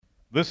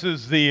This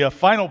is the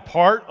final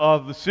part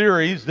of the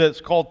series that's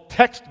called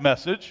Text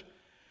Message.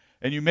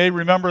 And you may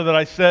remember that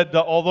I said,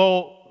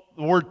 although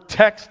the word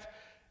text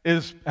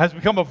has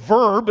become a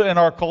verb in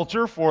our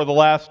culture for the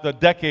last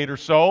decade or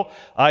so,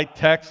 I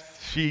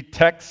text, she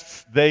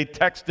texts, they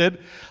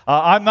texted.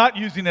 I'm not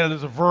using it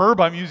as a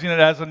verb, I'm using it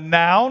as a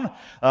noun.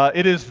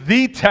 It is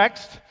the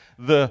text,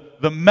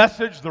 the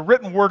message, the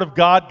written word of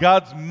God,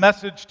 God's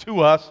message to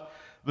us,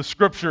 the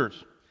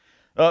Scriptures.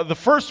 The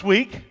first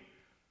week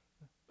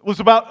was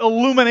about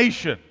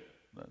illumination,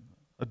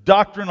 a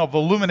doctrine of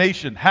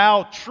illumination,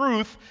 how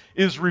truth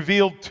is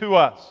revealed to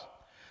us.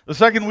 The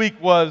second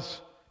week was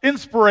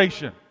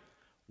inspiration,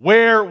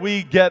 where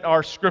we get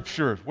our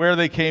scriptures, where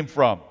they came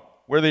from,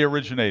 where they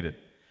originated.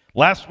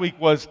 Last week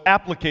was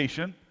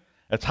application.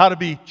 That's how to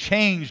be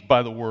changed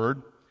by the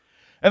word.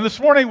 And this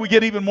morning we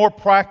get even more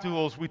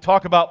practical as we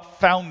talk about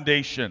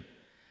foundation,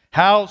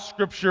 how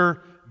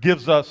scripture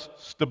gives us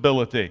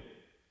stability.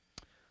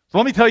 So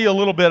let me tell you a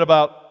little bit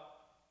about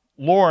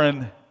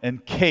Lauren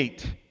and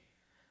Kate.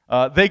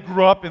 They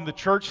grew up in the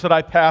church that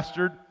I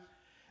pastored,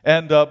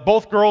 and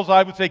both girls,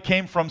 I would say,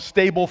 came from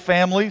stable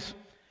families.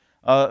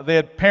 They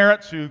had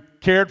parents who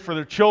cared for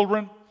their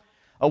children.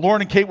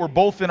 Lauren and Kate were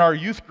both in our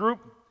youth group.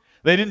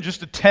 They didn't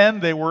just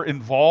attend, they were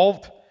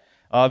involved.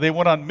 They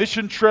went on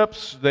mission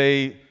trips,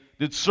 they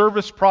did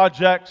service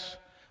projects,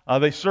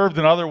 they served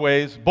in other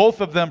ways.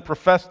 Both of them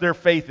professed their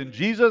faith in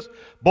Jesus.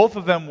 Both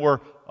of them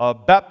were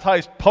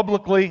baptized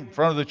publicly in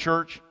front of the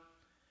church.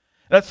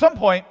 And at some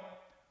point,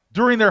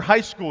 during their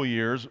high school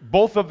years,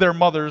 both of their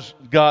mothers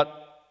got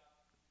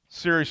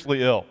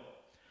seriously ill.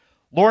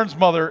 Lauren's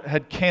mother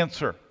had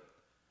cancer.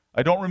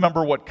 I don't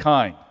remember what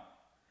kind.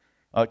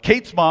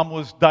 Kate's mom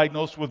was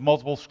diagnosed with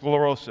multiple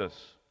sclerosis.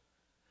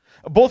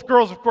 Both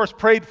girls, of course,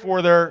 prayed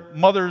for their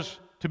mothers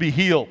to be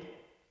healed.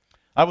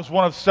 I was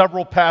one of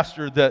several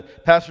pastors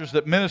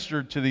that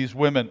ministered to these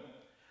women.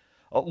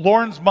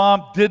 Lauren's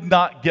mom did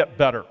not get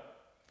better.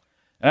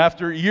 And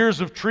after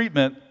years of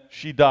treatment,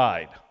 she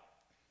died.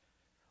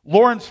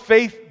 Lauren's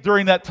faith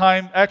during that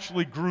time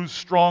actually grew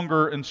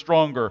stronger and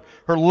stronger.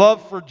 Her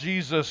love for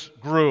Jesus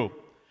grew.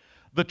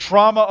 The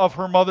trauma of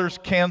her mother's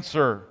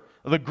cancer,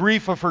 the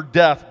grief of her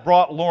death,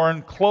 brought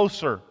Lauren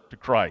closer to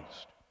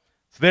Christ.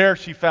 There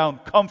she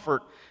found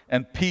comfort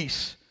and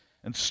peace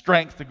and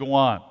strength to go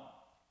on.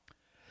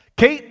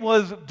 Kate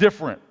was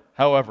different,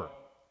 however.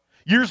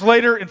 Years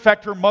later, in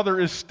fact, her mother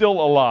is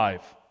still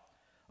alive.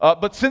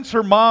 But since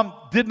her mom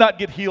did not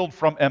get healed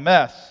from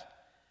MS,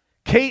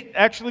 Kate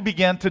actually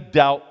began to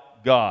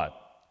doubt God.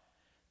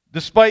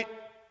 Despite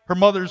her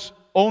mother's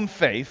own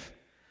faith,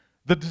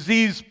 the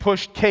disease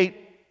pushed Kate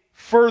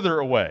further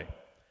away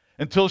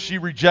until she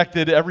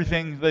rejected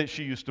everything that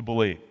she used to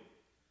believe.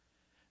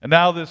 And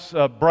now this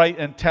bright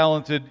and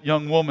talented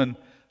young woman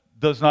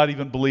does not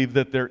even believe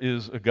that there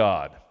is a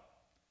God.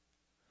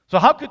 So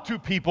how could two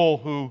people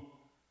who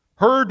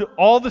heard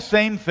all the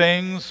same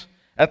things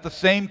at the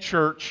same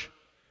church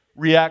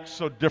react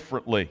so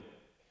differently?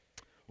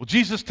 Well,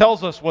 Jesus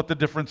tells us what the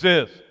difference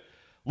is.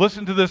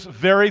 Listen to this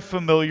very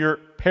familiar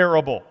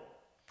parable.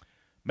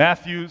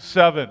 Matthew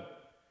 7.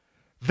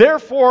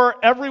 Therefore,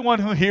 everyone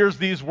who hears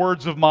these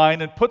words of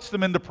mine and puts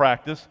them into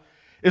practice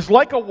is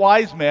like a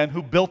wise man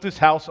who built his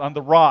house on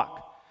the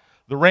rock.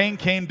 The rain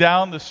came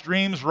down, the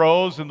streams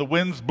rose, and the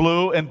winds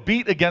blew and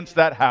beat against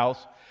that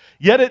house.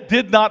 Yet it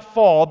did not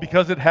fall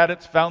because it had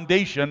its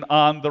foundation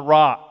on the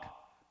rock.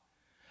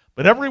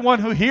 But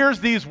everyone who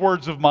hears these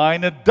words of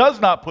mine and does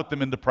not put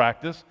them into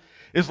practice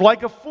is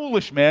like a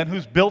foolish man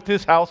who's built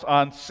his house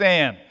on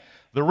sand.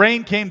 The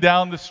rain came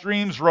down, the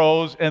streams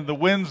rose, and the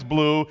winds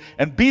blew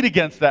and beat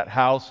against that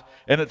house,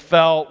 and it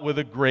fell with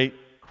a great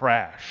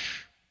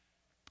crash.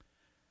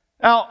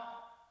 Now,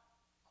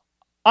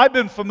 I've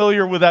been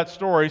familiar with that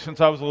story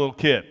since I was a little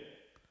kid.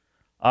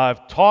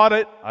 I've taught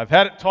it. I've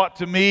had it taught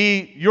to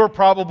me. You're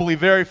probably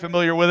very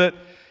familiar with it.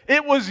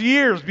 It was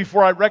years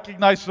before I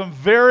recognized some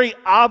very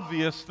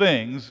obvious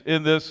things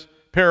in this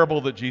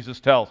parable that Jesus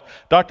tells.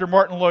 Dr.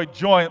 Martin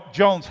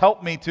Lloyd-Jones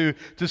helped me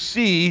to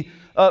see,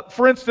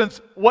 for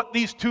instance, what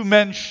these two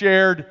men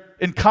shared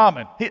in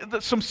common,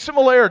 some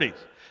similarities.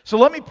 So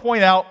let me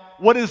point out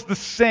what is the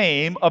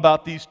same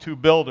about these two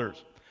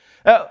builders.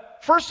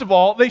 First of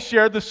all, they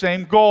shared the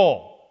same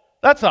goal.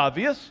 That's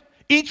obvious.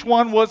 Each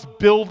one was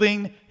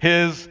building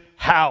his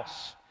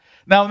house.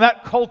 Now, in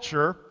that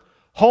culture,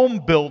 home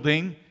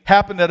building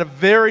happened at a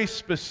very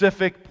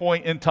specific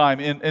point in time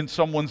in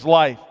someone's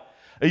life.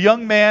 A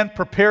young man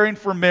preparing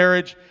for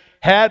marriage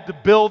had to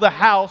build a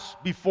house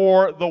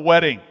before the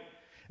wedding.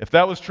 If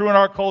that was true in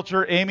our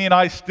culture, Amy and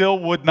I still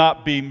would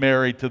not be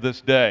married to this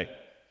day.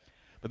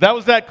 But that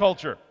was that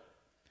culture.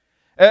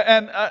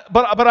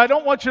 But I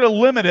don't want you to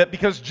limit it,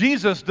 because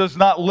Jesus does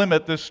not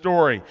limit this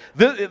story.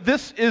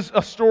 This is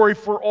a story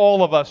for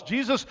all of us.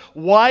 Jesus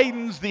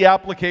widens the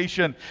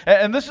application.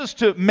 And this is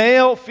to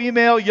male,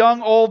 female,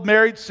 young, old,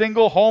 married,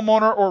 single,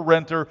 homeowner, or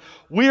renter.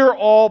 We are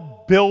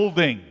all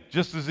building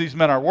just as these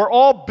men are. We're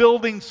all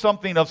building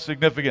something of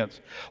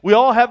significance. We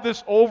all have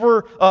this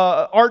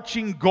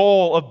overarching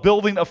goal of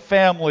building a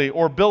family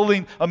or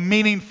building a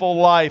meaningful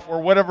life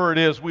or whatever it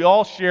is. We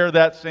all share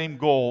that same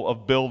goal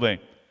of building.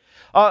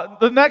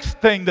 The next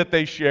thing that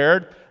they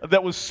shared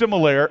that was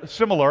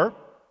similar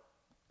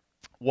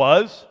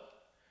was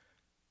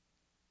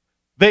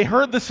they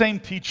heard the same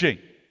teaching.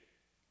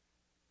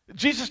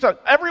 Jesus said,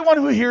 everyone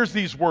who hears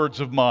these words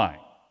of mine.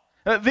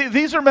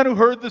 These are men who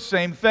heard the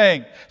same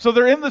thing. So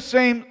they're in the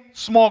same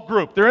small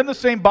group. They're in the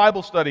same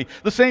Bible study,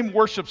 the same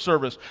worship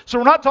service. So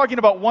we're not talking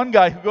about one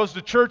guy who goes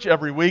to church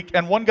every week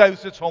and one guy who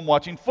sits home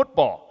watching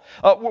football.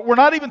 We're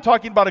not even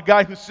talking about a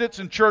guy who sits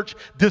in church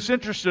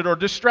disinterested or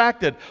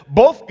distracted.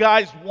 Both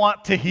guys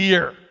want to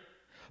hear.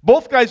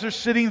 Both guys are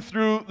sitting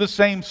through the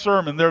same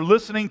sermon. They're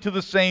listening to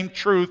the same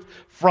truth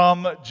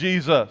from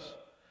Jesus.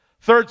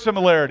 Third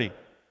similarity.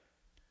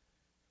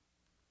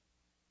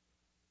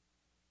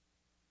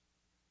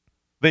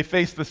 They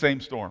face the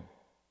same storm.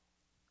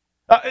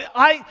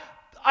 I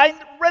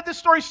read this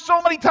story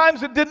so many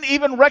times and didn't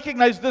even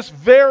recognize this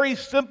very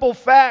simple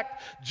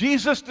fact.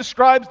 Jesus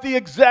describes the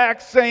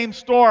exact same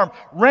storm.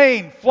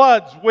 Rain,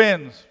 floods,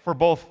 winds for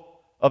both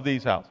of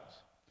these houses.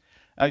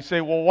 And you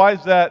say, well, why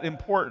is that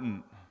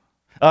important?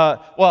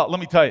 Well, let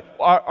me tell you.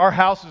 Our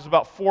house is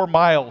about 4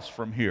 miles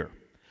from here.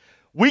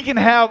 We can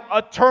have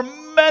a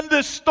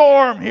tremendous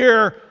storm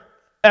here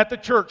at the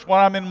church when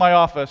I'm in my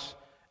office,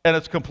 and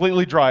it's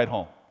completely dry at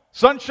home.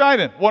 Sun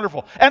shining,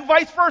 wonderful. And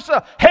vice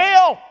versa.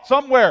 Hail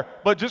somewhere,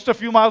 but just a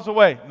few miles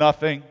away.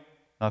 Nothing.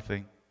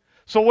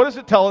 So what does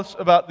it tell us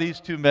about these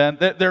two men?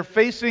 They're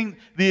facing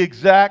the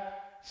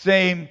exact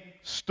same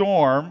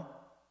storm.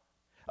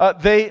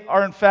 They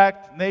are, in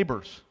fact,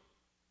 neighbors.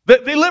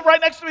 They live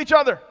right next to each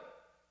other.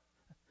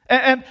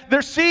 And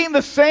they're seeing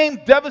the same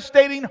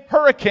devastating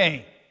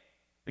hurricane,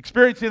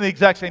 experiencing the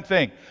exact same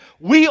thing.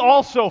 We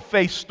also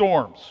face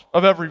storms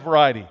of every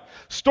variety.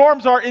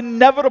 Storms are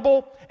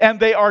inevitable and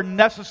they are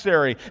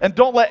necessary. And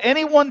don't let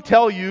anyone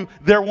tell you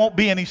there won't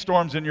be any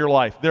storms in your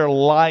life. They're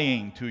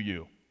lying to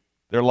you.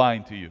 They're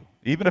lying to you.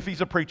 Even if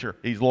he's a preacher,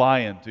 he's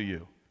lying to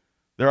you.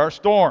 There are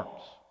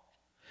storms.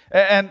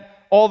 And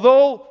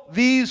although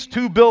these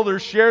two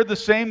builders shared the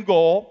same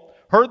goal,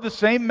 heard the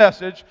same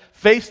message,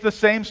 faced the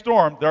same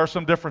storm, there are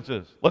some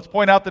differences. Let's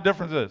point out the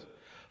differences.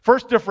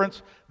 First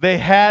difference, they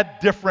had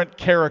different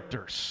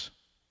characters.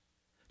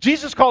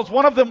 Jesus calls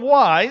one of them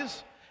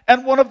wise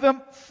and one of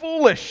them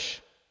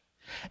foolish.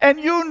 And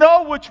you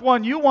know which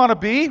one you want to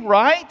be,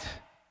 right?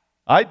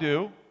 I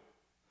do.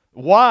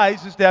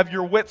 Wise is to have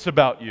your wits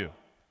about you.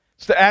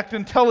 It's to act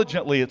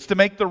intelligently. It's to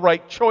make the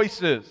right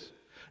choices.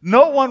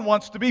 No one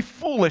wants to be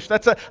foolish.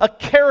 That's a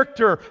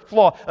character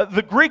flaw.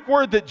 The Greek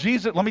word that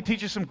Jesus, let me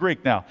teach you some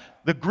Greek now.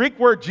 The Greek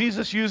word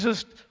Jesus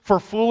uses for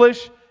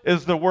foolish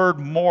is the word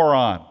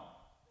moron.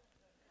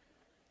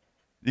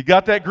 You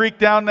got that Greek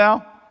down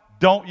now?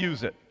 Don't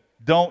use it.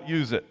 Don't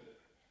use it.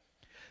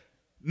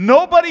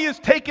 Nobody is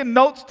taking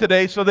notes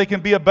today so they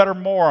can be a better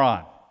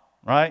moron,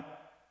 right?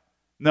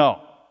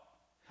 No.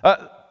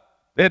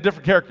 They had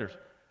different characters.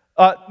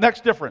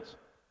 Next difference.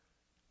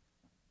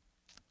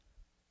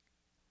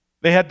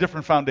 They had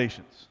different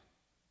foundations.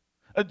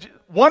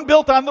 One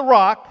built on the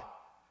rock,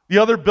 the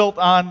other built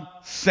on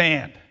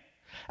sand.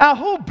 Now,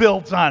 who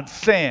builds on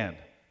sand?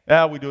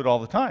 We do it all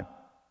the time.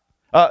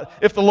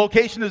 If the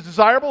location is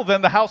desirable,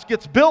 then the house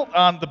gets built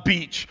on the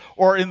beach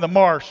or in the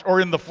marsh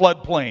or in the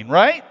floodplain,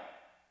 right?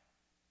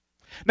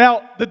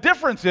 Now, the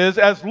difference is,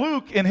 as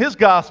Luke in his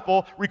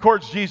gospel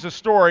records Jesus'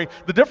 story,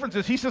 the difference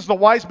is he says the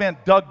wise man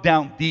dug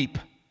down deep.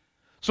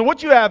 So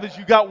what you have is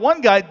you got one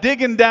guy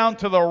digging down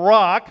to the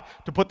rock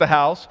to put the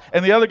house,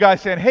 and the other guy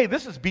saying, hey,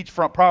 this is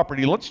beachfront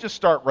property. Let's just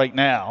start right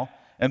now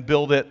and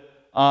build it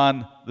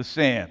on the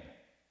sand.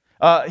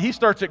 He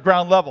starts at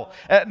ground level.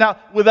 Now,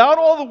 without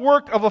all the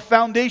work of a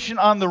foundation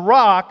on the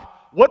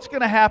rock, what's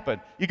going to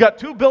happen? You got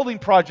two building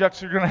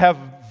projects that are going to have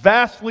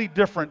vastly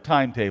different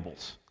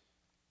timetables.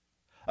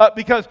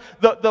 Because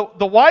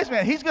the wise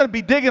man, he's going to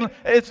be digging,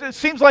 it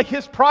seems like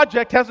his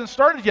project hasn't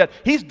started yet.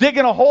 He's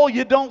digging a hole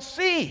you don't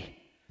see.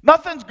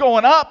 Nothing's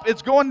going up,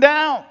 it's going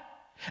down.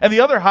 And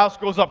the other house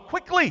goes up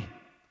quickly.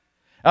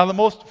 Now, the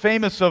most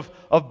famous of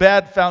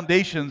bad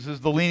foundations is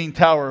the Leaning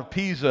Tower of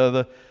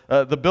Pisa.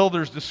 The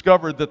builders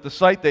discovered that the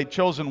site they'd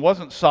chosen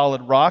wasn't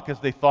solid rock, as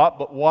they thought,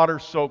 but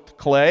water-soaked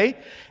clay.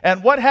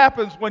 And what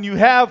happens when you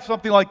have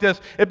something like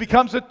this? It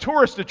becomes a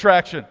tourist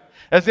attraction.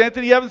 As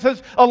Anthony Evans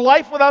says, a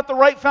life without the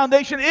right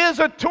foundation is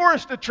a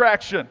tourist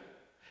attraction.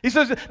 He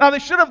says, now they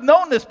should have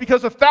known this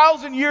because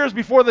 1,000 years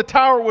before the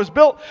tower was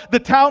built, the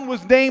town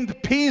was named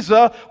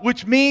Pisa,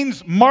 which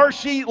means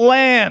marshy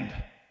land.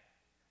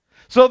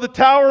 So the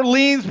tower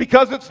leans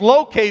because it's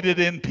located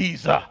in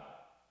Pisa.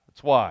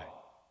 That's why.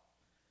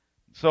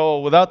 So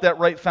without that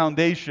right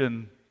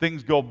foundation,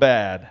 things go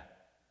bad.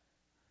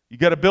 You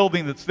got a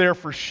building that's there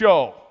for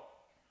show.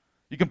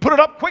 You can put it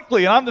up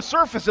quickly, and on the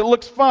surface it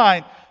looks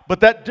fine,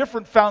 but that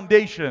different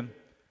foundation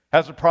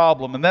has a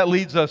problem. And that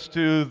leads us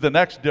to the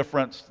next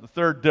difference. The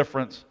third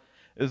difference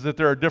is that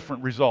there are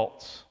different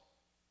results.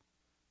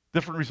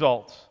 Different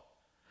results.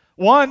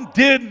 One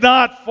did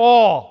not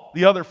fall.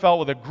 The other fell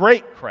with a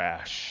great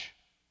crash.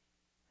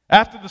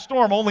 After the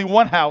storm, only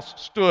one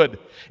house stood.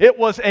 It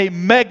was a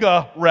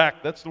mega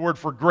wreck. That's the word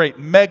for great.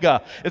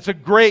 Mega. It's a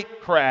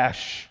great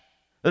crash.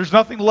 There's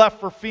nothing left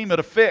for FEMA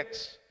to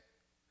fix.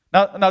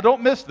 Now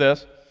don't miss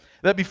this,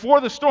 that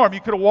before the storm,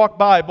 you could have walked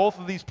by both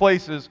of these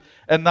places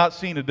and not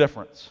seen a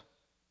difference.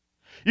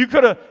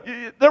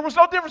 There was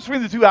no difference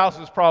between the two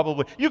houses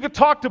probably. You could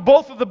talk to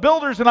both of the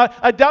builders and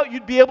I doubt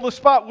you'd be able to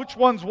spot which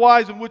one's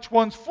wise and which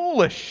one's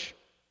foolish.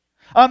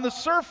 On the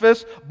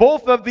surface,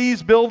 both of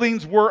these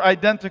buildings were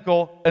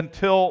identical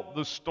until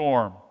the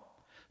storm.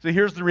 So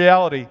here's the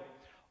reality.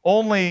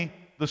 Only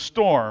the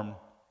storm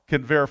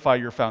can verify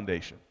your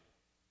foundation.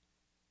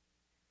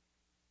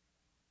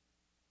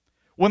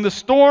 When the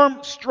storm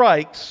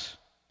strikes,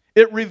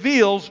 it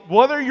reveals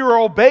whether you're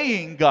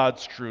obeying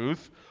God's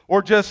truth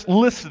or just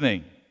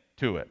listening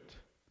to it.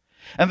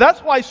 And that's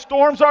why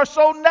storms are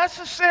so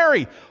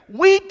necessary.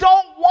 We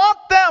don't want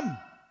them.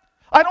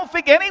 I don't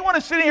think anyone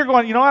is sitting here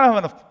going, I don't have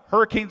enough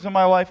hurricanes in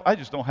my life. I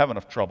just don't have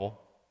enough trouble.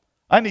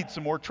 I need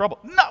some more trouble.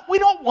 No, we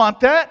don't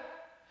want that.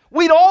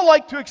 We'd all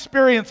like to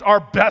experience our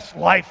best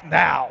life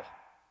now.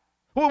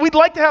 We'd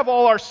like to have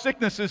all our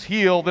sicknesses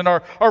healed and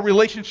our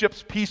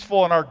relationships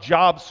peaceful and our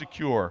jobs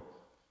secure.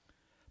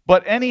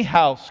 But any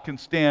house can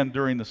stand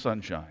during the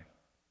sunshine.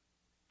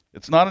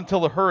 It's not until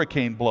the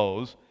hurricane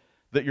blows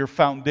that your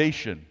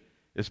foundation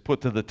is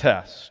put to the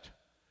test.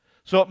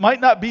 So it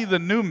might not be the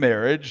new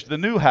marriage, the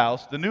new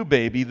house, the new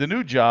baby, the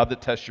new job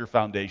that tests your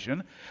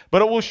foundation,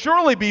 but it will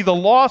surely be the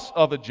loss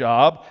of a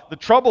job, the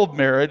troubled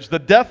marriage, the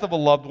death of a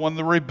loved one,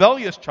 the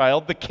rebellious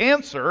child, the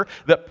cancer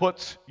that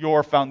puts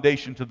your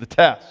foundation to the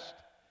test.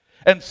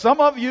 And some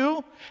of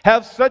you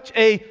have such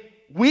a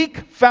weak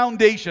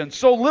foundation,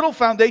 so little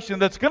foundation,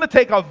 that's going to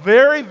take a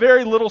very,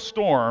 very little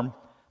storm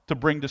to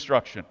bring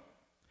destruction.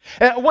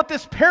 And what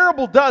this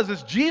parable does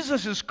is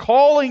Jesus is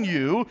calling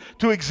you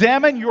to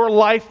examine your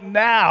life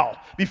now,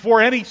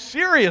 before any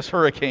serious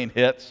hurricane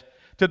hits,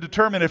 to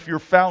determine if you're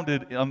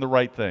founded on the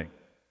right thing.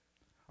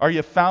 Are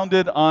you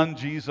founded on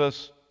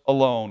Jesus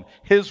alone,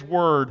 His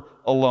Word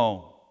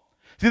alone?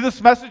 See,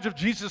 this message of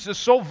Jesus is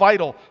so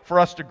vital for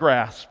us to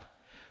grasp.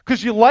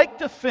 Because you like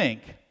to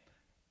think,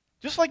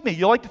 just like me,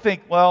 you like to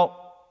think,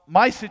 well,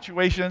 my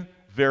situation,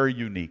 very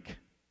unique.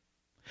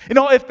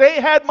 If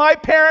they had my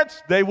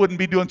parents, they wouldn't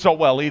be doing so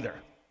well either.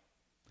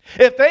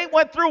 If they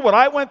went through what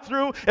I went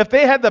through, if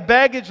they had the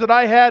baggage that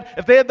I had,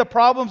 if they had the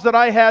problems that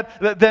I had,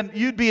 then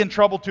you'd be in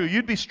trouble too.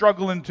 You'd be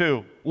struggling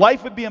too.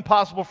 Life would be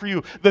impossible for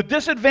you. The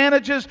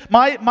disadvantages,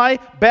 my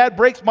bad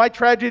breaks, my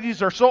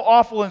tragedies are so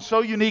awful and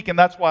so unique, and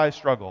that's why I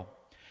struggle.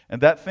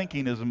 And that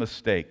thinking is a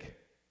mistake.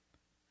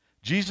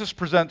 Jesus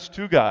presents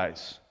two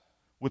guys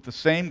with the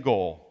same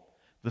goal,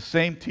 the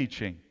same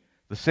teaching,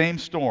 the same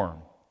storm,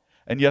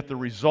 and yet the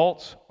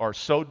results are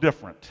so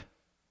different.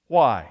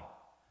 Why?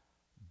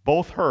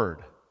 Both heard,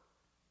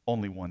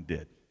 only one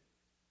did.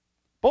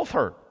 Both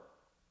heard,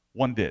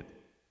 one did.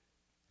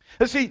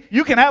 And see,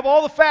 you can have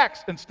all the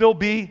facts and still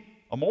be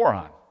a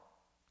moron.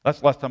 That's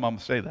the last time I'm going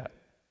to say that.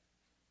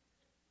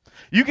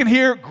 You can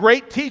hear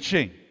great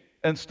teaching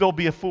and still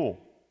be a fool.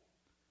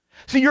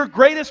 See, your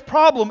greatest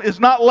problem is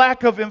not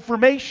lack of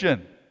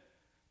information.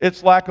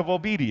 It's lack of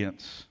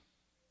obedience.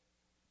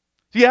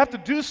 So you have to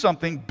do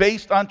something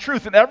based on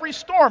truth. And every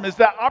storm is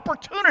that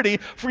opportunity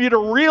for you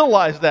to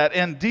realize that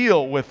and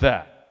deal with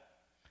that.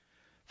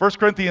 1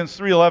 Corinthians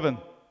 3:11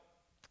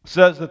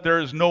 says that there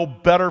is no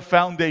better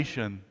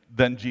foundation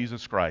than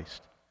Jesus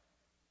Christ.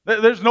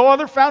 There's no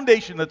other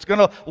foundation that's going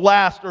to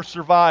last or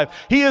survive.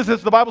 He is,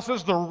 as the Bible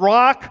says, the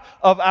rock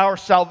of our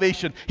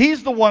salvation.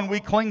 He's the one we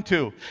cling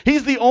to.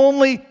 He's the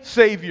only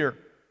Savior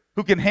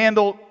who can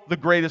handle the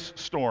greatest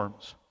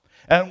storms.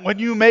 And when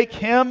you make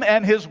Him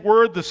and His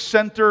Word the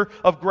center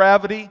of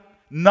gravity,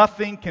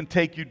 nothing can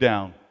take you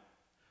down.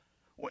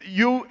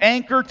 You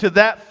anchor to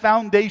that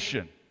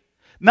foundation,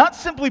 not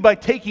simply by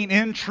taking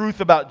in truth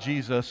about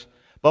Jesus,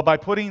 but by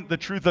putting the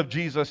truth of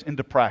Jesus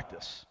into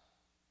practice.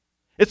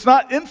 It's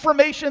not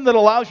information that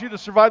allows you to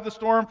survive the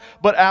storm,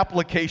 but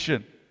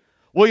application.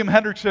 William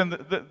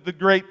Hendrickson, the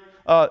great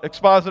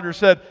expositor,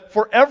 said,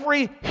 "For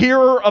every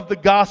hearer of the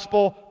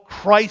gospel,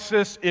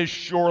 crisis is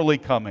surely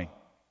coming."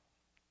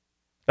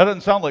 That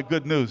doesn't sound like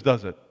good news,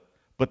 does it?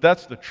 But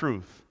that's the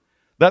truth.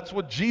 That's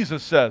what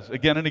Jesus says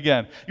again and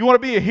again. You want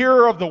to be a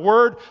hearer of the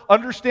word?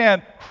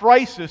 Understand,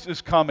 crisis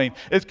is coming.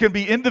 It can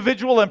be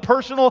individual and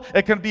personal.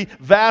 It can be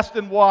vast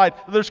and wide.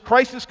 There's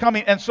crisis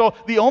coming. And so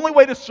the only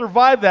way to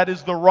survive that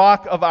is the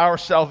rock of our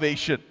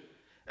salvation.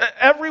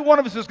 Every one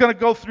of us is going to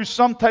go through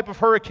some type of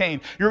hurricane.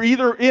 You're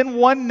either in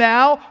one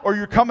now, or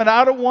you're coming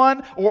out of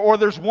one, or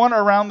there's one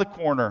around the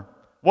corner.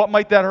 What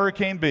might that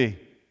hurricane be?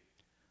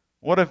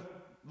 What if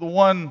the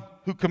one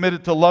who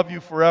committed to love you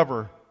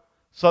forever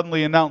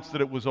suddenly announced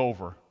that it was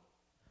over?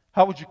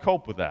 How would you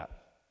cope with that?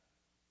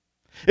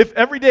 If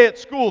every day at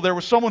school there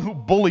was someone who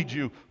bullied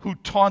you, who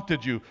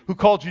taunted you, who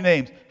called you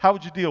names, how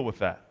would you deal with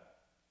that?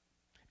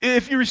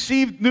 If you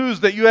received news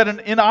that you had an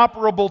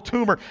inoperable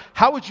tumor,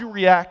 how would you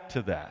react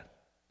to that?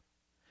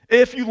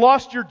 If you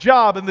lost your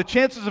job and the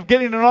chances of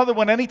getting another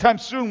one anytime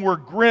soon were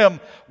grim,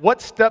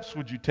 what steps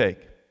would you take?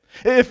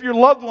 If your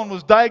loved one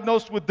was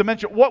diagnosed with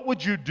dementia, what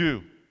would you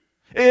do?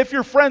 If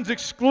your friends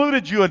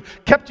excluded you and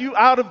kept you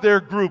out of their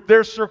group,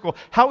 their circle,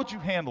 how would you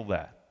handle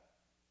that?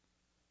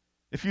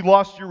 If you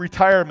lost your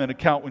retirement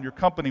account when your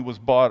company was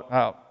bought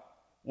out,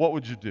 what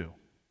would you do?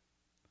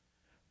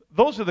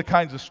 Those are the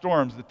kinds of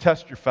storms that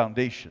test your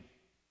foundation.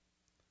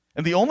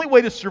 And the only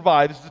way to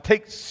survive is to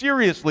take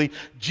seriously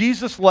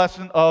Jesus'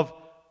 lesson of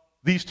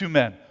these two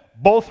men.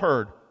 Both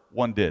heard,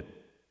 one did.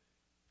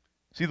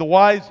 See, the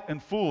wise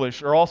and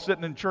foolish are all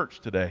sitting in church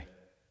today.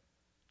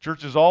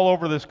 Churches all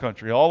over this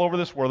country, all over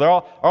this world, they're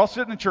all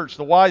sitting in church,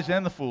 the wise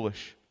and the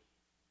foolish.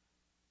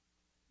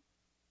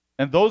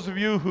 And those of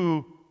you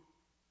who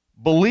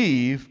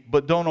believe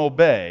but don't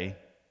obey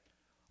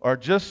are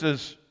just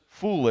as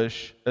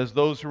foolish as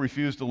those who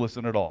refuse to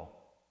listen at all.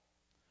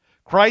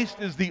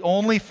 Christ is the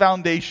only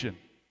foundation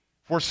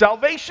for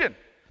salvation.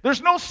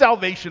 There's no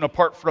salvation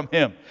apart from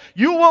Him.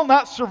 You will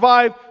not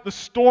survive the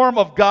storm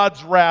of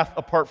God's wrath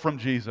apart from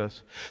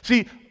Jesus.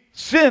 See,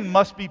 sin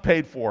must be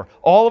paid for.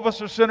 All of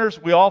us are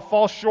sinners. We all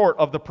fall short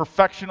of the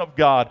perfection of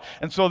God.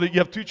 And so that you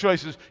have two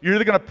choices. You're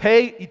either going to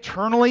pay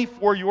eternally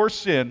for your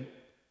sin,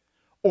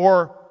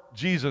 or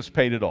Jesus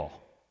paid it all.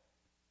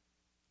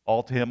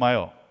 All to Him I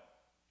owe.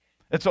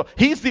 And so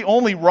He's the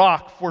only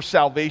rock for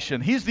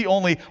salvation. He's the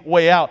only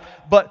way out.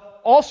 But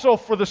also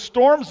for the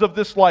storms of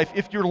this life,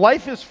 if your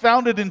life is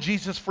founded in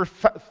Jesus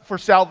for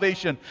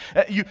salvation,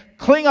 you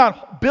cling on,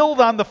 build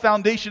on the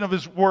foundation of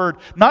His Word,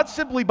 not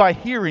simply by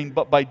hearing,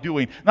 but by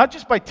doing. Not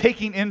just by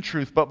taking in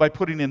truth, but by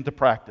putting into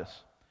practice.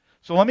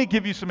 So let me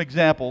give you some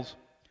examples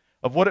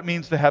of what it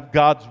means to have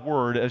God's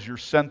Word as your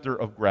center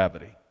of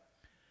gravity.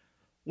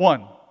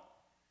 1,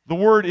 the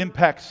Word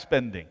impacts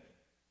spending.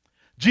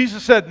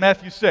 Jesus said in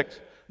Matthew 6,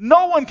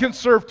 no one can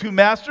serve two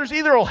masters.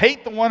 Either he'll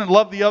hate the one and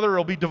love the other, or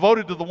he'll be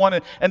devoted to the one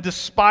and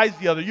despise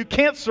the other. You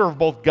can't serve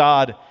both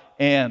God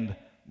and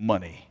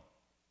money.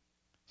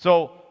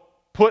 So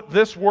put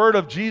this word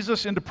of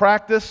Jesus into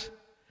practice,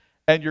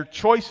 and your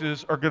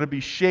choices are going to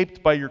be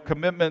shaped by your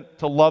commitment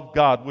to love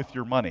God with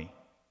your money,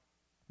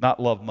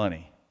 not love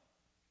money.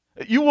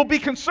 You will be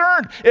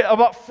concerned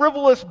about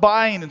frivolous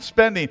buying and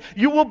spending.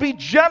 You will be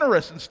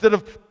generous instead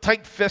of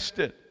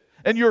tight-fisted.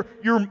 And your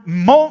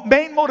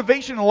main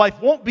motivation in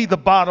life won't be the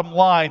bottom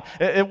line.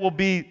 It will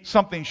be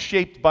something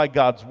shaped by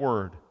God's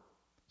Word.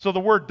 So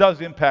the Word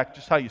does impact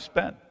just how you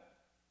spend.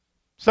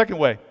 Second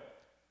way,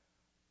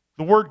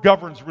 the Word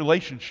governs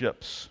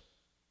relationships.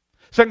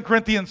 2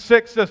 Corinthians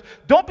 6 says,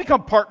 don't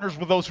become partners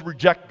with those who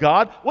reject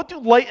God. What do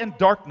light and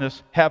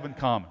darkness have in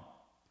common?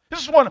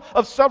 This is one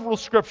of several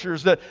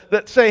scriptures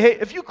that say, hey,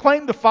 if you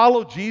claim to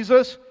follow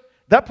Jesus,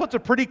 that puts a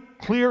pretty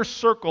clear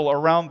circle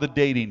around the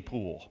dating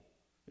pool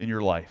in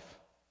your life.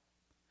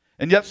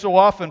 And yet so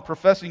often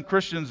professing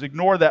Christians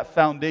ignore that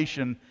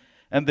foundation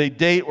and they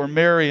date or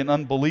marry an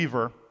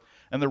unbeliever.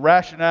 And the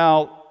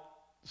rationale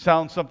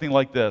sounds something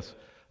like this.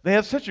 They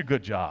have such a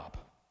good job.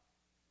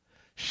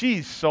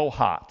 She's so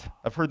hot.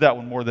 I've heard that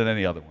one more than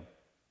any other one.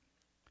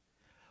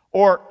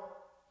 Or,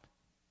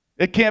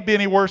 it can't be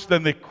any worse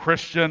than the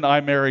Christian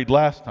I married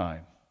last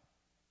time.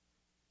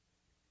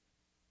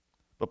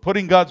 But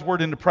putting God's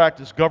Word into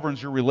practice governs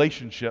your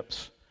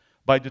relationships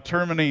by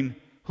determining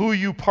who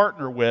you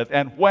partner with,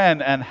 and when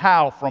and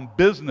how, from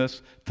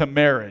business to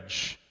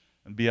marriage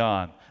and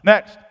beyond.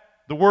 Next,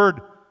 the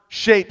Word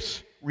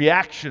shapes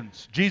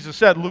reactions. Jesus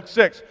said, Luke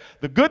 6,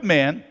 the good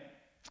man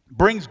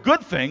brings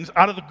good things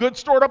out of the good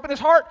stored up in his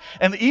heart,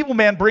 and the evil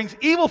man brings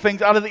evil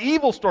things out of the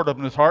evil stored up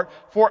in his heart,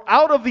 for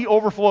out of the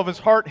overflow of his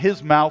heart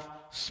his mouth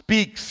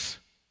speaks.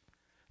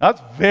 Now,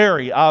 that's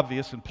very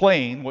obvious and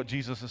plain what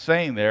Jesus is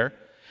saying there.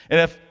 And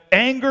if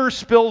anger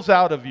spills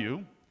out of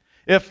you,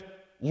 if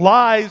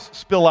lies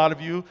spill out of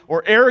you,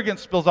 or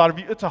arrogance spills out of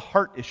you, it's a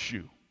heart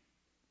issue.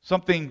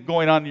 Something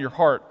going on in your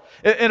heart.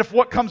 And if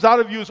what comes out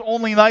of you is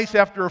only nice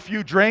after a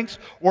few drinks,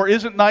 or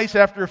isn't nice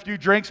after a few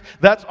drinks,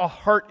 that's a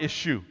heart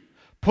issue.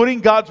 Putting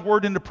God's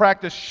Word into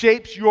practice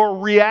shapes your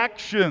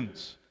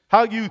reactions,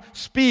 how you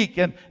speak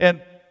and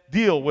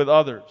deal with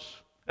others.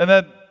 And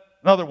then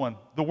another one,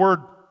 the Word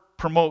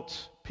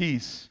promotes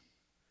peace.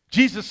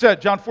 Jesus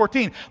said, John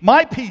 14,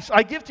 my peace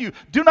I give to you.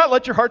 Do not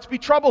let your hearts be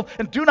troubled,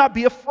 and do not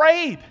be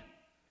afraid.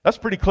 That's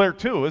pretty clear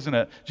too, isn't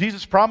it?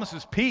 Jesus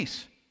promises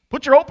peace.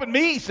 Put your hope in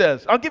me, he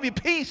says. I'll give you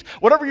peace.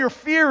 Whatever your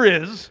fear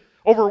is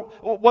over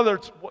whether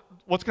it's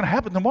what's going to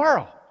happen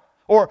tomorrow,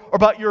 or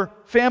about your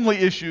family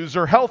issues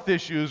or health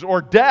issues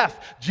or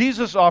death,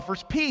 Jesus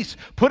offers peace.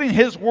 Putting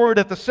His Word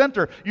at the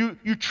center, you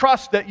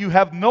trust that you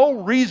have no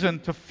reason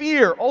to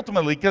fear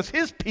ultimately, because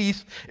His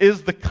peace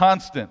is the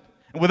constant.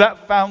 And with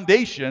that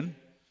foundation,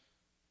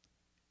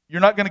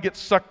 you're not going to get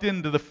sucked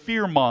into the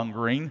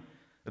fear-mongering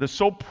that is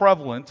so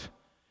prevalent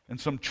in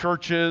some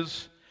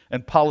churches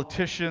and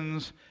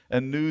politicians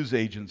and news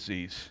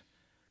agencies.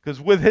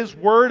 Because with His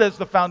Word as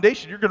the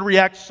foundation, you're going to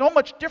react so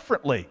much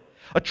differently.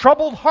 A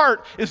troubled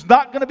heart is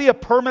not going to be a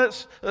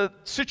permanent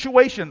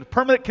situation,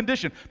 permanent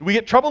condition. Do we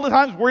get troubled at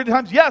times, worried at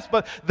times? Yes,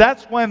 but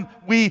that's when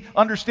we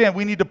understand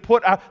we need to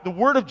put out, the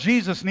word of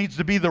Jesus needs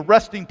to be the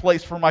resting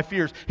place for my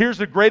fears. Here's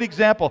a great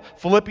example,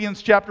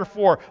 Philippians chapter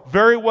 4,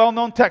 very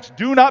well-known text.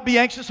 Do not be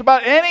anxious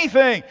about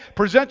anything.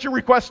 Present your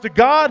requests to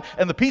God,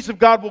 and the peace of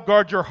God will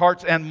guard your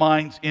hearts and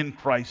minds in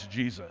Christ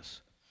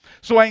Jesus.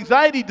 So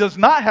anxiety does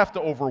not have to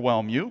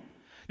overwhelm you.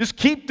 Just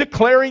keep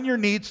declaring your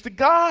needs to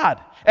God,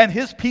 and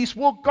His peace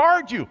will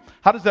guard you.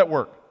 How does that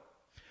work?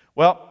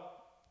 Well,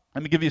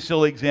 let me give you a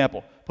silly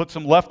example. Put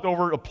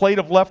a plate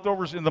of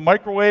leftovers in the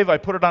microwave. I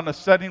put it on a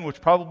setting which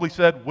probably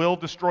said, will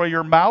destroy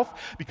your mouth,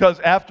 because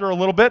after a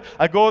little bit,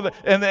 I go,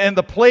 and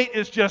the plate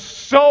is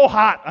just so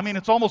hot. I mean,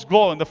 it's almost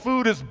glowing. The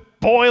food is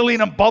boiling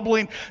and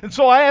bubbling, and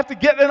so I have to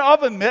get an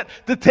oven mitt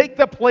to take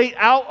the plate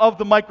out of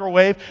the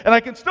microwave, and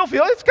I can still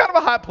feel it's kind of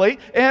a hot plate,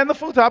 and the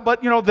food's hot,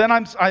 but then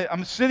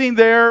I'm sitting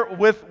there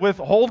with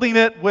holding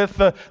it with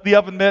the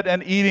oven mitt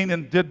and eating,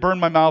 and did burn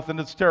my mouth, and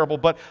it's terrible,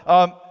 but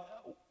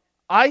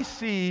I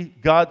see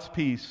God's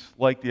peace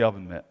like the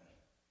oven mitt.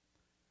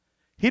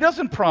 He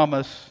doesn't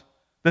promise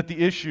that the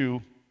issue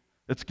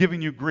that's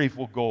giving you grief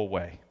will go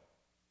away.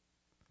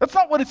 That's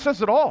not what it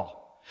says at all.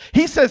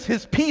 He says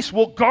His peace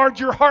will guard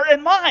your heart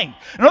and mind.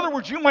 In other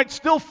words, you might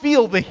still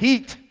feel the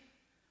heat,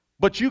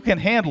 but you can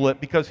handle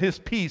it because His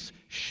peace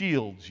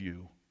shields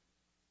you.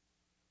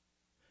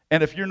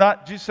 And if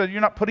Jesus said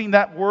you're not putting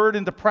that word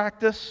into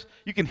practice,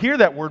 you can hear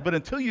that word, but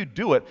until you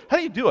do it, how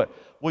do you do it?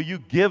 Well, you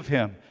give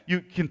Him.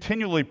 You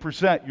continually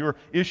present your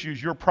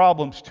issues, your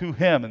problems to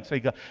Him, and say,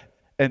 God,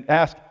 and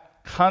ask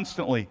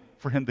constantly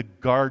for Him to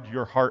guard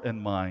your heart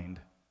and mind.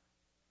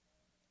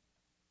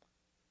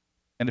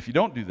 And if you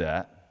don't do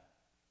that,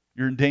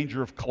 you're in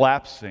danger of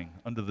collapsing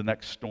under the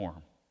next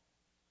storm.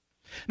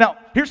 Now,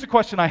 here's the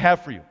question I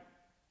have for you.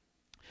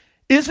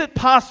 Is it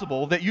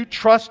possible that you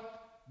trust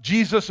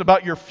Jesus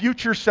about your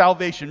future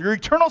salvation, your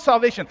eternal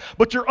salvation,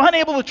 but you're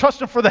unable to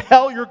trust Him for the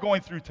hell you're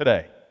going through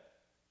today?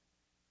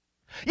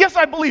 Yes,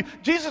 I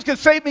believe Jesus can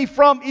save me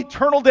from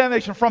eternal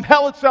damnation, from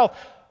hell itself,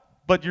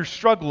 but you're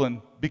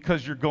struggling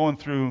because you're going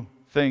through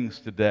things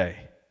today.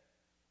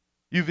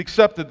 You've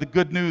accepted the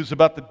good news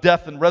about the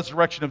death and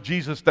resurrection of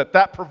Jesus,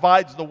 that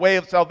provides the way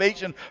of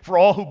salvation for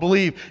all who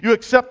believe. You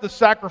accept the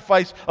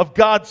sacrifice of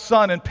God's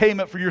Son in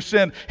payment for your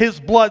sin.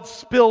 His blood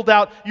spilled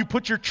out. You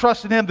put your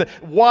trust in Him that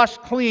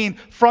washed clean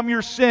from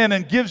your sin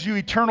and gives you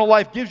eternal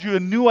life, gives you a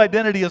new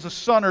identity as a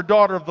son or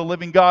daughter of the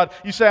living God.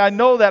 You say, I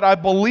know that, I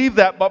believe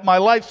that, but my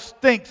life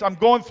stinks. I'm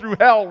going through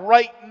hell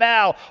right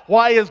now.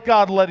 Why is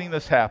God letting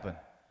this happen?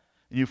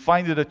 And you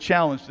find it a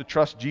challenge to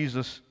trust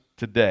Jesus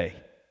today.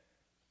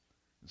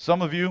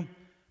 Some of you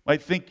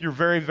might think you're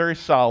very, very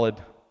solid,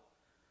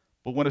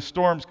 but when a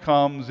storm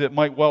comes, it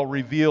might well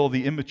reveal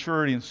the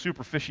immaturity and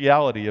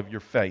superficiality of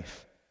your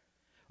faith.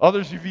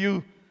 Others of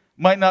you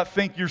might not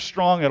think you're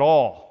strong at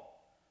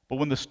all, but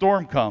when the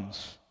storm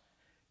comes,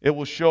 it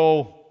will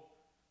show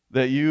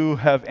that you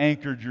have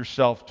anchored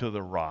yourself to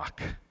the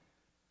rock.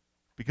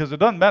 Because it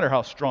doesn't matter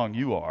how strong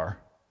you are.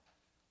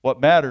 What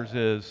matters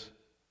is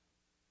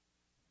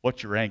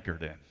what you're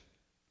anchored in,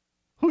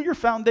 who your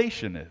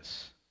foundation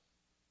is.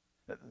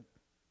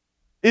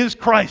 Is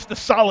Christ the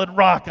solid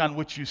rock on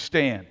which you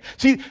stand?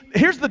 See,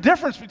 here's the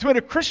difference between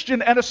a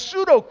Christian and a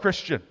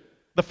pseudo-Christian,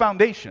 the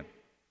foundation.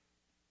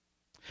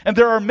 And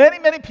there are many,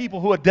 many people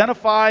who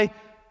identify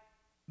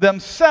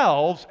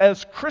themselves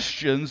as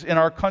Christians in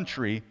our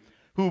country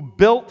who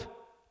built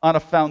on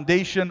a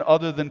foundation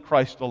other than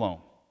Christ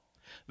alone.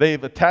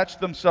 They've attached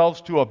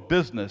themselves to a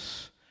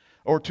business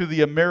or to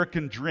the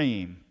American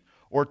dream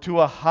or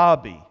to a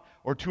hobby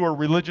or to a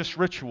religious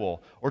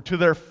ritual or to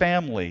their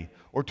family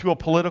or to a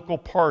political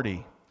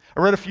party.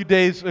 I read a few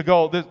days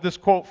ago this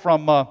quote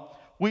from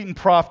Wheaton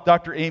Prof.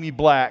 Dr. Amy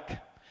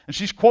Black. And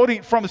she's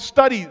quoting from a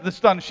study that's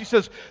done. She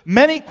says,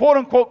 many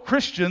quote-unquote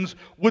Christians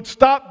would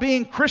stop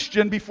being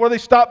Christian before they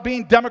stop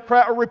being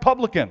Democrat or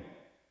Republican.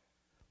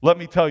 Let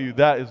me tell you,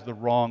 that is the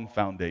wrong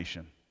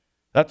foundation.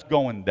 That's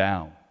going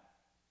down,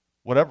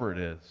 whatever it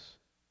is.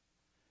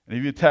 And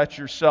if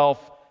you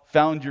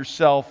found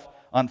yourself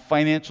on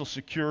financial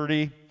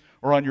security,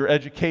 or on your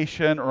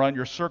education, or on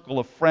your circle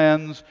of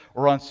friends,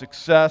 or on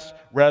success,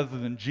 rather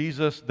than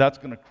Jesus, that's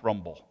going to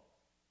crumble.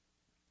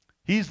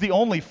 He's the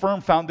only firm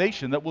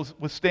foundation that will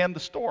withstand the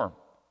storm.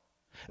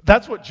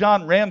 That's what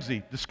John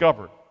Ramsey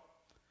discovered.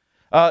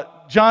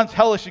 John's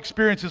hellish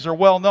experiences are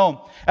well known.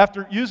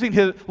 After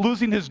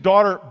losing his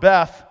daughter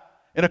Beth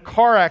in a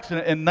car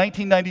accident in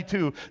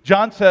 1992,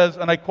 John says,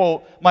 and I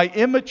quote, "My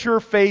immature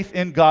faith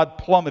in God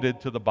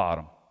plummeted to the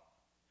bottom."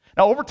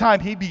 Now, over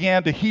time, he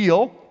began to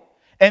heal,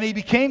 and he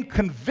became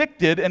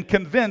convicted and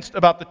convinced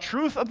about the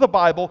truth of the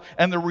Bible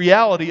and the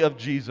reality of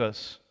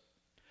Jesus.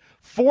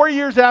 4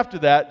 years after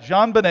that,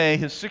 Jean Benet,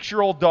 his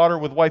 6-year-old daughter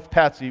with wife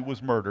Patsy,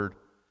 was murdered.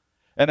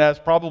 And as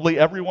probably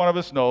every one of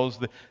us knows,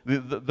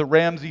 the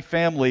Ramsey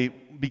family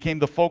became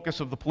the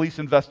focus of the police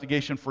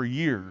investigation for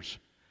years.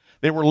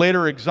 They were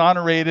later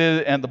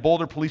exonerated, and the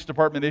Boulder Police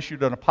Department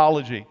issued an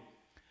apology.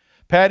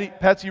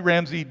 Patsy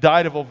Ramsey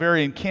died of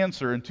ovarian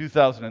cancer in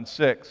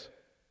 2006.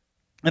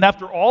 And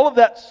after all of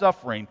that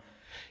suffering,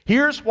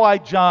 here's why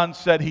John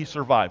said he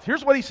survived.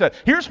 Here's what he said.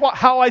 Here's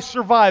how I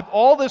survived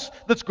all this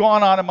that's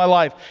gone on in my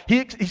life.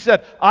 He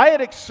said, I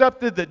had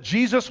accepted that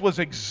Jesus was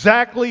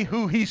exactly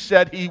who he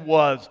said he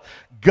was.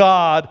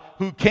 God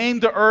who came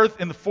to earth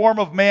in the form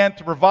of man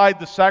to provide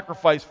the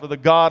sacrifice for the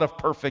God of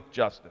perfect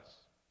justice.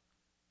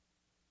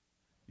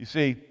 You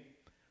see,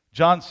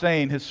 John's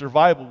saying his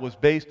survival was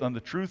based on the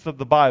truth of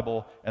the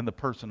Bible and the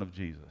person of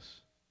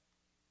Jesus.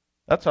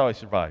 That's how I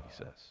survived, he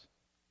says.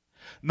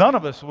 None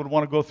of us would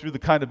want to go through the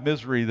kind of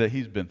misery that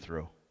he's been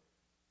through.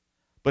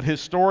 But his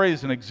story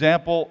is an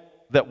example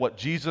that what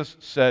Jesus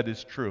said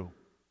is true.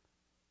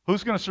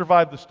 Who's going to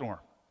survive the storm?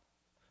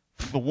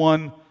 The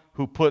one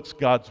who puts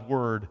God's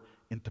word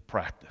into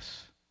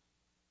practice.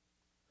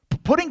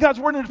 Putting God's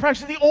word into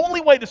practice is the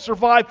only way to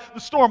survive the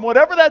storm,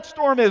 whatever that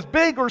storm is,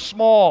 big or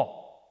small.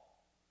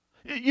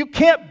 You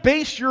can't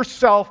base your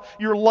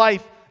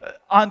life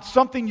on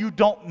something you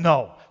don't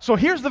know. So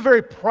here's the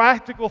very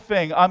practical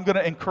thing I'm going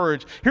to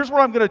encourage. Here's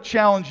what I'm going to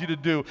challenge you to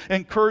do,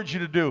 encourage you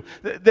to do.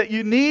 That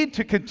you need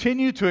to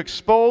continue to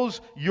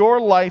expose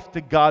your life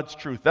to God's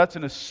truth. That's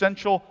an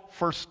essential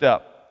first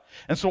step.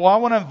 And so I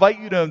want to invite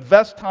you to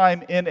invest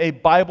time in a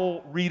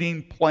Bible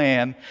reading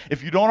plan.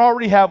 If you don't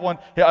already have one,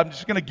 I'm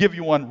just going to give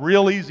you one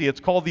real easy. It's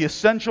called the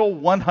Essential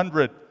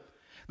 100.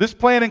 This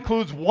plan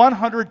includes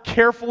 100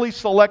 carefully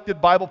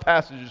selected Bible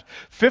passages,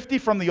 50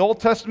 from the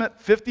Old Testament,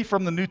 50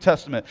 from the New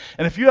Testament.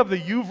 And if you have the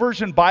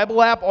YouVersion Bible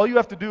app, all you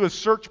have to do is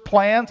search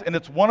plans, and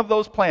it's one of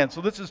those plans.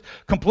 So this is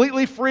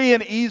completely free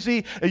and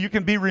easy. You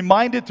can be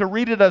reminded to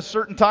read it at a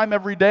certain time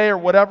every day or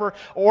whatever,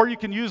 or you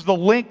can use the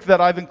link that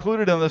I've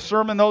included in the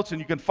sermon notes, and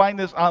you can find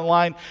this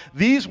online.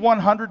 These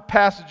 100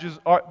 passages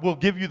will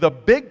give you the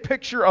big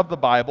picture of the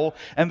Bible,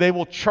 and they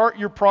will chart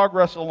your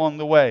progress along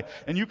the way.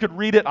 And you could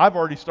read it. I've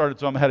already started,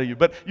 so I'm ahead of you.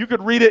 But you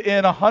could read it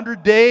in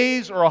 100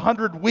 days or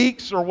 100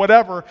 weeks or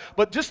whatever,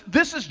 but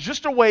this is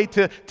just a way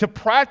to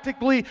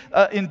practically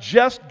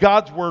ingest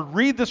God's Word,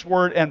 read this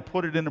Word, and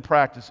put it into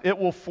practice. It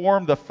will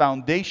form the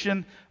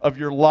foundation of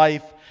your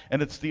life,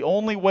 and it's the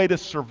only way to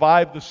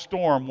survive the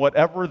storm,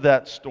 whatever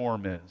that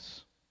storm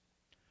is.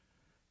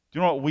 Do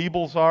you know what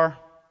weebles are?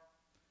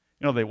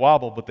 You know, they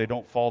wobble, but they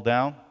don't fall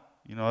down.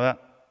 You know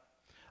that?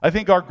 I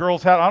think our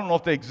girls had, I don't know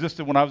if they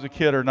existed when I was a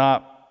kid or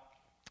not,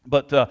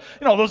 but,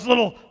 those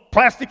little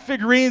plastic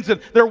figurines,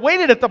 and they're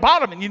weighted at the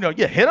bottom, and you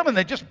hit them and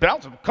they just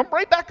bounce and come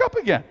right back up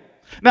again.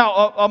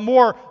 Now, a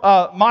more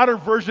modern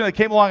version that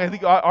came along, I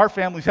think our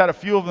family's had a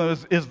few of them,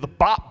 is the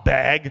bop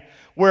bag,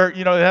 where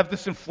they have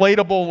this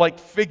inflatable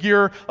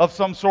figure of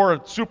some sort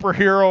of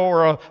superhero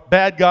or a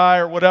bad guy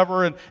or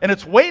whatever, and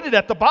it's weighted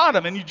at the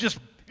bottom, and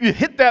you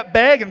hit that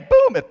bag and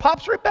boom, it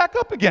pops right back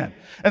up again.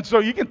 And so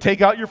you can take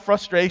out your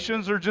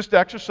frustrations or just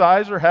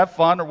exercise or have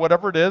fun or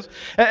whatever it is.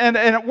 And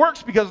it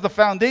works because the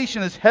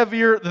foundation is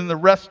heavier than the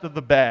rest of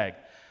the bag.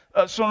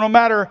 So no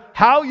matter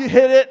how you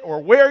hit it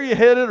or where you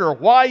hit it or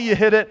why you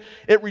hit it,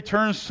 it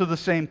returns to the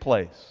same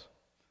place.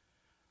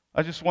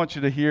 I just want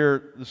you to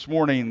hear this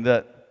morning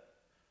that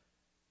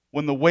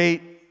when the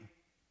weight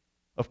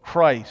of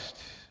Christ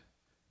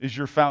is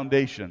your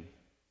foundation,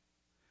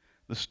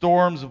 the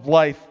storms of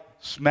life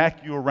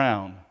smack you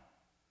around,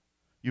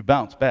 you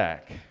bounce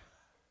back.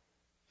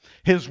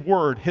 His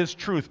word, his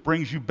truth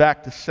brings you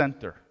back to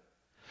center.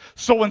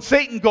 So when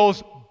Satan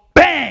goes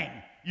bang,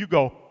 you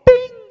go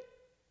bing.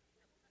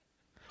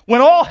 When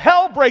all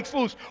hell breaks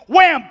loose,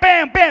 wham,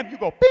 bam, bam, you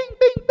go bing,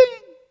 bing, bing.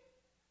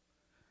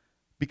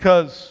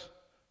 Because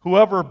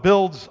whoever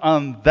builds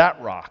on that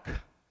rock,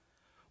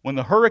 when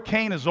the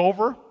hurricane is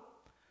over,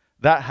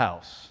 that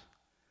house,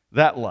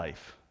 that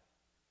life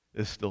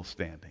is still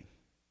standing.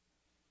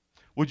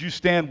 Would you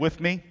stand with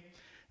me?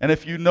 And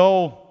if you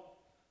know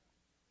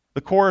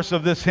the chorus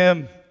of this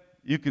hymn,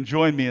 you can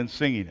join me in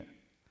singing it.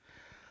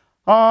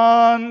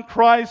 On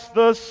Christ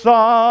the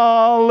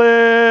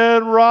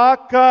solid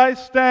rock I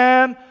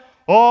stand,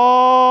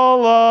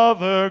 all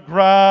other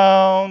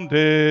ground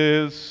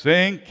is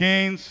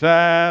sinking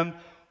sand.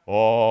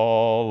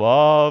 All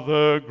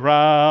other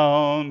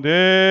ground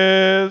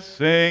is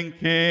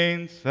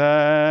sinking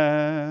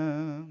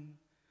sand.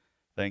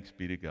 Thanks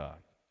be to God.